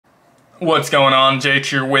What's going on? Jake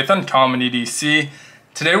here with Uncommon EDC.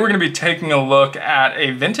 Today we're going to be taking a look at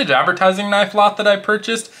a vintage advertising knife lot that I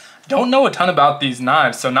purchased. Don't know a ton about these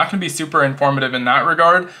knives, so not going to be super informative in that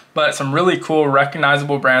regard, but some really cool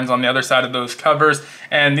recognizable brands on the other side of those covers,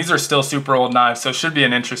 and these are still super old knives, so it should be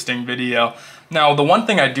an interesting video. Now, the one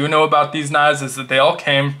thing I do know about these knives is that they all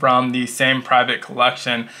came from the same private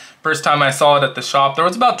collection. First time I saw it at the shop, there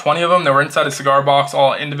was about 20 of them. They were inside a cigar box,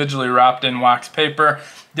 all individually wrapped in wax paper.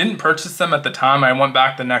 Didn't purchase them at the time. I went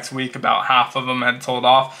back the next week, about half of them had sold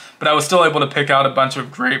off, but I was still able to pick out a bunch of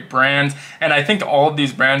great brands, and I think all of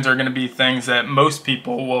these brands are going to be things that most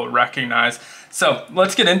people will recognize. So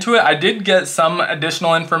let's get into it. I did get some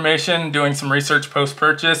additional information doing some research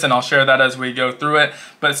post-purchase, and I'll share that as we go through it,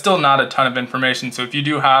 but still not a ton of information. So if you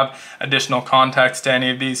do have additional context to any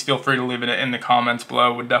of these, feel free to leave it in the comments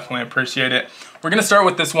below. Would definitely appreciate it. We're going to start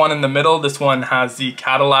with this one in the middle. This one has the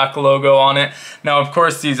Cadillac logo on it. Now, of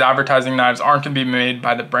course, these advertising knives aren't going to be made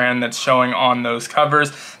by the brand that's showing on those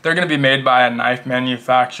covers. They're going to be made by a knife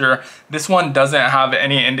manufacturer. This one doesn't have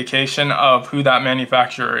any indication of who that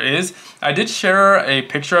manufacturer is. I did share a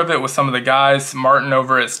picture of it with some of the guys. Martin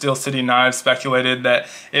over at Steel City Knives speculated that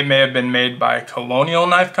it may have been made by Colonial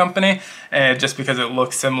Knife Company, and just because it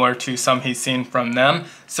looks similar to some he's seen from them.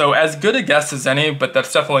 So as good a guess as any, but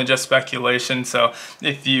that's definitely just speculation. So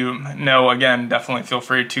if you know, again, definitely feel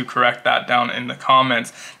free to correct that down in the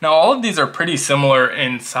comments. Now, all of these are pretty similar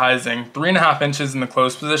in sizing, 3.5 inches in the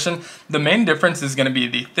closed position. The main difference is going to be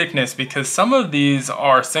the thickness, because some of these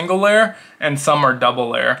are single layer and some are double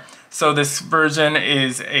layer. So this version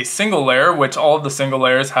is a single layer, which all of the single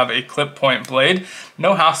layers have a clip point blade.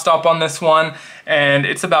 No half stop on this one, and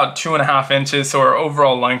it's about 2.5 inches, so our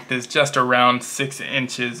overall length is just around 6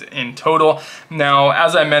 inches in total. Now,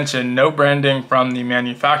 as I mentioned, no branding from the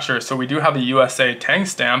manufacturer, so we do have a USA Tang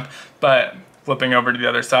stamp, but flipping over to the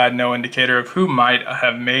other side, no indicator of who might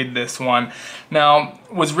have made this one. Now,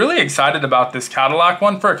 was really excited about this Cadillac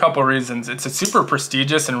one for a couple reasons. It's a super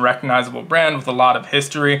prestigious and recognizable brand with a lot of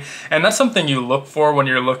history, and that's something you look for when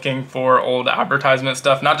you're looking for old advertisement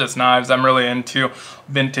stuff, not just knives. I'm really into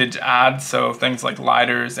vintage ads, so things like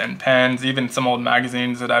lighters and pens, even some old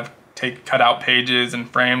magazines that I've cut out pages and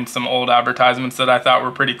framed some old advertisements that I thought were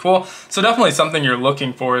pretty cool. So definitely something you're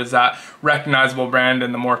looking for is that recognizable brand,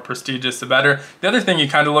 and the more prestigious the better. The other thing you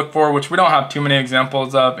kind of look for, which we don't have too many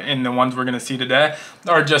examples of in the ones we're going to see today,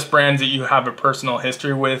 are just brands that you have a personal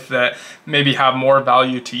history with that maybe have more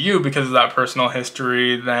value to you because of that personal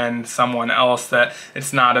history than someone else, that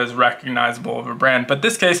it's not as recognizable of a brand. But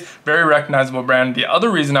this case, very recognizable brand. The other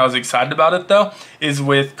reason I was excited about it though is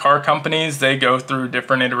with car companies, they go through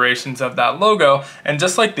different iterations of that logo, and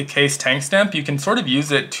just like the Case Tang stamp, you can sort of use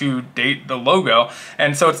it to date the logo,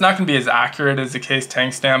 and so it's not going to be as accurate as the Case Tang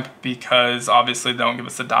stamp because obviously they don't give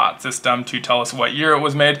us a dot system to tell us what year it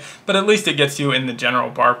was made, but at least it gets you in the general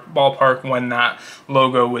ballpark when that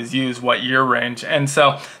logo was used, what year range. And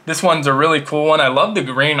so this one's a really cool one. I love the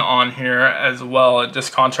green on here as well. It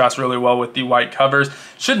just contrasts really well with the white covers.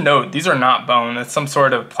 Should note, these are not bone. It's some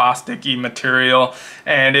sort of plasticky material,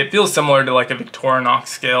 and it feels similar to like a Victorinox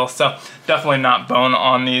scale, so definitely not bone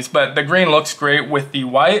on these. But the green looks great with the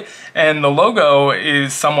white, and the logo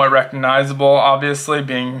is somewhat recognizable, obviously,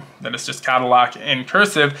 being that it's just Cadillac in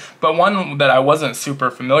cursive, but one that I wasn't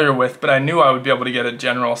super familiar with, but I knew I would be able to get a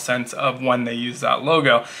general sense of when they use that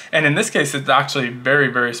logo. And in this case, it's actually very,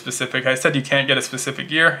 very specific. I said you can't get a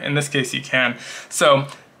specific year. In this case, you can. So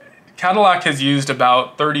Cadillac has used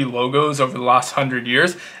about 30 logos over the last 100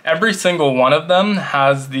 years. Every single one of them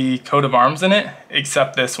has the coat of arms in it,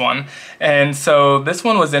 except this one. And so this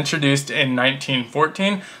one was introduced in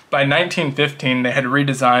 1914. By 1915, they had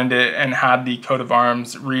redesigned it and had the coat of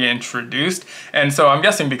arms reintroduced. And so I'm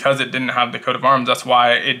guessing because it didn't have the coat of arms, that's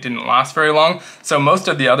why it didn't last very long. So most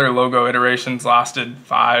of the other logo iterations lasted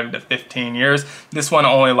 5 to 15 years. This one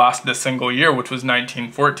only lasted a single year, which was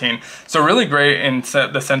 1914. So really great in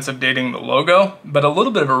the sense of dating the logo, but a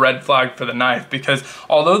little bit of a red flag for the knife, because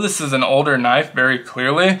although this is an older knife, very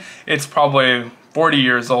clearly, it's probably 40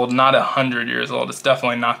 years old, not 100 years old. It's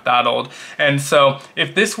definitely not that old. And so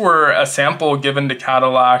if this were a sample given to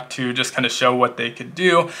Cadillac to just kind of show what they could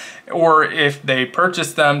do, or if they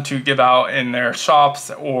purchased them to give out in their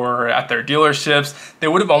shops or at their dealerships, they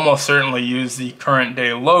would have almost certainly used the current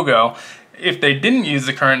day logo. If they didn't use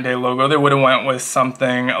the current day logo, they would have went with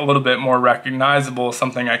something a little bit more recognizable,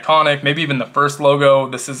 something iconic, maybe even the first logo.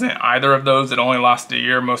 This isn't either of those. It only lasted a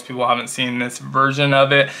year. Most people haven't seen this version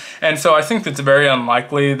of it. And so I think it's very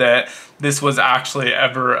unlikely that this was actually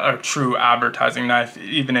ever a true advertising knife,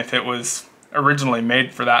 even if it was originally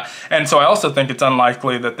made for that. And so I also think it's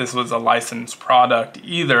unlikely that this was a licensed product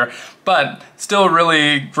either, but still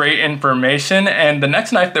really great information. And the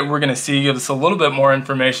next knife that we're going to see gives us a little bit more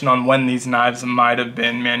information on when these knives might have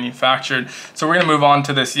been manufactured. So we're going to move on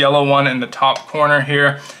to this yellow one in the top corner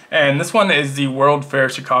here. And this one is the World Fair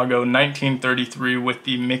Chicago 1933 with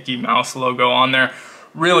the Mickey Mouse logo on there.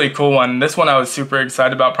 Really cool one. This one I was super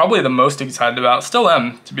excited about, probably the most excited about, still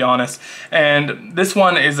am, to be honest. And this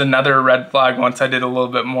one is another red flag once I did a little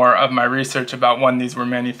bit more of my research about when these were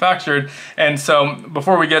manufactured. And so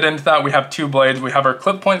before we get into that, we have two blades. We have our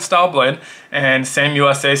clip point style blade and same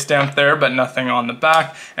USA stamp there, but nothing on the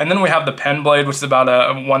back. And then we have the pen blade, which is about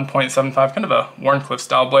a 1.75, kind of a Wharncliffe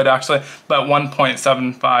style blade actually, but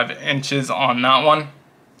 1.75 inches on that one.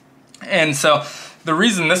 And so the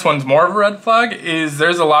reason this one's more of a red flag is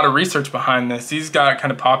there's a lot of research behind this. These got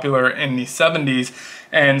kind of popular in the 70s,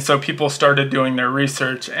 and so people started doing their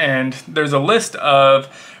research, and there's a list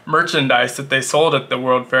of merchandise that they sold at the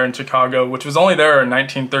World Fair in Chicago, which was only there in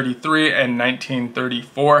 1933 and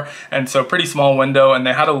 1934, and so pretty small window, and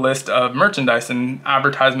they had a list of merchandise, and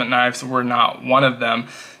advertisement knives were not one of them.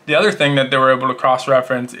 The other thing that they were able to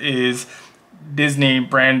cross-reference is Disney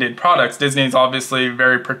branded products. Disney is obviously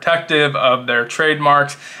very protective of their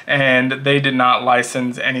trademarks, and they did not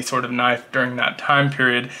license any sort of knife during that time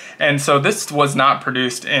period. And so this was not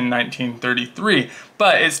produced in 1933,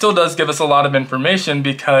 but it still does give us a lot of information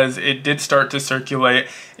because it did start to circulate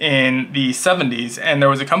in the 70s. And there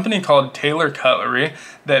was a company called Taylor Cutlery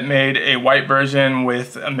that made a white version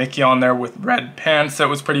with a Mickey on there with red pants that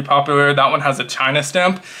was pretty popular. That one has a China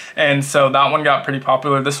stamp, and so that one got pretty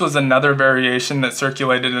popular. This was another variation that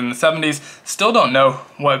circulated in the 70s. Still don't know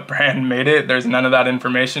what brand made it. There's none of that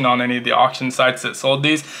information on any of the auction sites that sold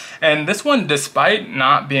these. And this one, despite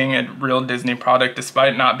not being a real Disney product,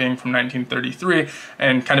 despite not being from 1933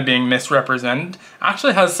 and kind of being misrepresented,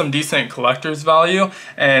 actually has some decent collector's value.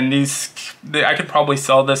 And I could probably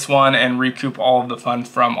sell this one and recoup all of the funds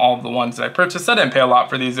from all of the ones that I purchased. I didn't pay a lot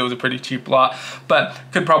for these. It was a pretty cheap lot, but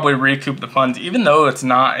could probably recoup the funds, even though it's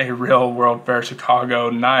not a real World Fair Chicago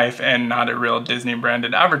knife and not a real Disney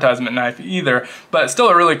branded advertisement knife either, but still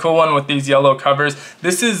a really cool one with these yellow covers.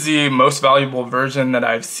 This is the most valuable version that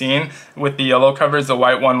I've seen with the yellow covers. The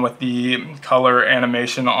white one with the color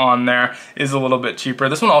animation on there is a little bit cheaper.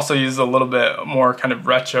 This one also uses a little bit more kind of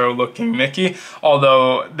retro looking Mickey,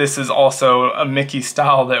 although this is also a Mickey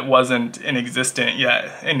style that wasn't in existence yet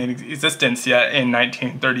in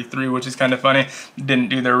 1933, which is kind of funny. Didn't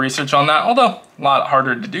do their research on that, although a lot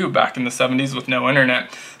harder to do back in the 70s with no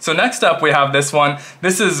internet. So next up we have this one.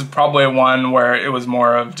 This is probably one where it was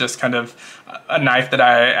more of just kind of a knife that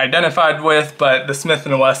I identified with, but the Smith &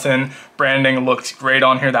 Wesson branding looks great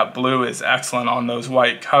on here. That blue is excellent on those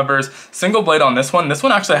white covers. Single blade on this one. This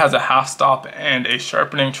one actually has a half stop and a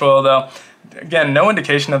sharpening choil though. Again, no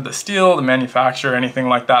indication of the steel, the manufacturer, anything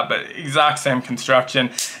like that, but exact same construction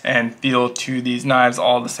and feel to these knives,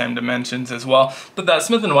 all the same dimensions as well. But that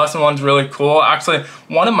Smith & Wesson one's really cool. Actually,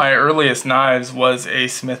 one of my earliest knives was a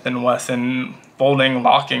Smith & Wesson folding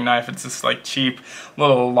locking knife. It's this like cheap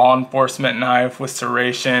little law enforcement knife with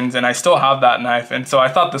serrations, and I still have that knife, and so I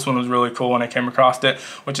thought this one was really cool when I came across it,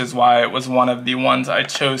 which is why it was one of the ones I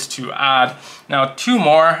chose to add. Now two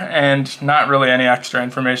more, and not really any extra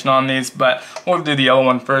information on these, but we'll do the yellow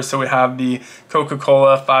one first. So we have the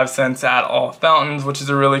Coca-Cola 5 cents at all fountains, which is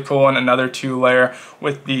a really cool one, another 2-layer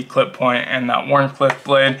with the clip point and that Wharncliffe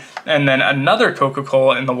blade, and then another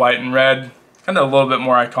Coca-Cola in the white and red, kind of a little bit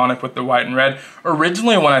more iconic with the white and red.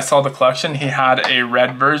 Originally, when I saw the collection, he had a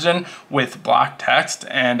red version with black text,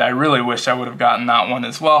 and I really wish I would have gotten that one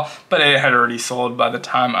as well, but it had already sold by the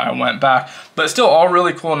time I went back. But still, all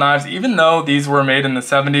really cool knives, even though these were made in the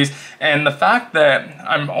 70s, and the fact that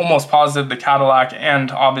I'm almost positive the Cadillac,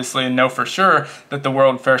 and obviously know for sure that the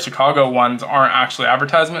World Fair Chicago ones aren't actually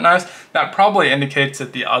advertisement knives, that probably indicates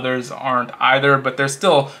that the others aren't either, but they're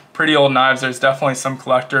still pretty old knives. There's definitely some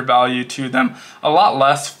collector value to them. A lot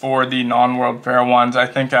less for the non-World Fair ones. I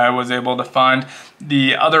think I was able to find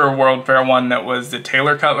the other World Fair one that was the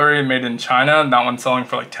Taylor Cutlery made in China. That one's selling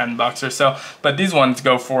for like 10 bucks or so, but these ones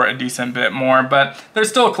go for a decent bit more, but there's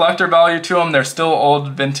still a collector value to them. They're still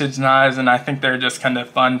old vintage knives, and I think they're just kind of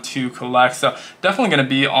fun to collect. So definitely going to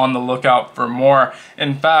be on the lookout for more.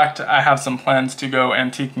 In fact, I have some plans to go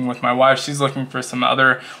antiquing with my wife. She's looking for some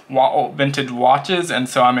other vintage watches, and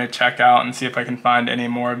so I may check out and see if I can find any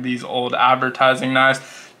more of these old advertising knives.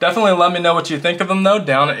 Definitely let me know what you think of them though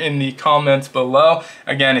down in the comments below.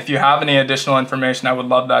 Again, if you have any additional information, I would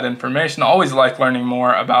love that information. I always like learning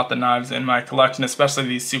more about the knives in my collection, especially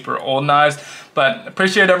these super old knives. But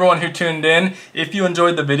appreciate everyone who tuned in. If you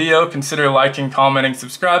enjoyed the video, consider liking, commenting,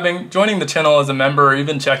 subscribing, joining the channel as a member, or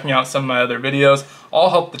even checking out some of my other videos. All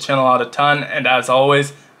help the channel out a ton. And as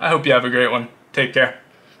always, I hope you have a great one. Take care.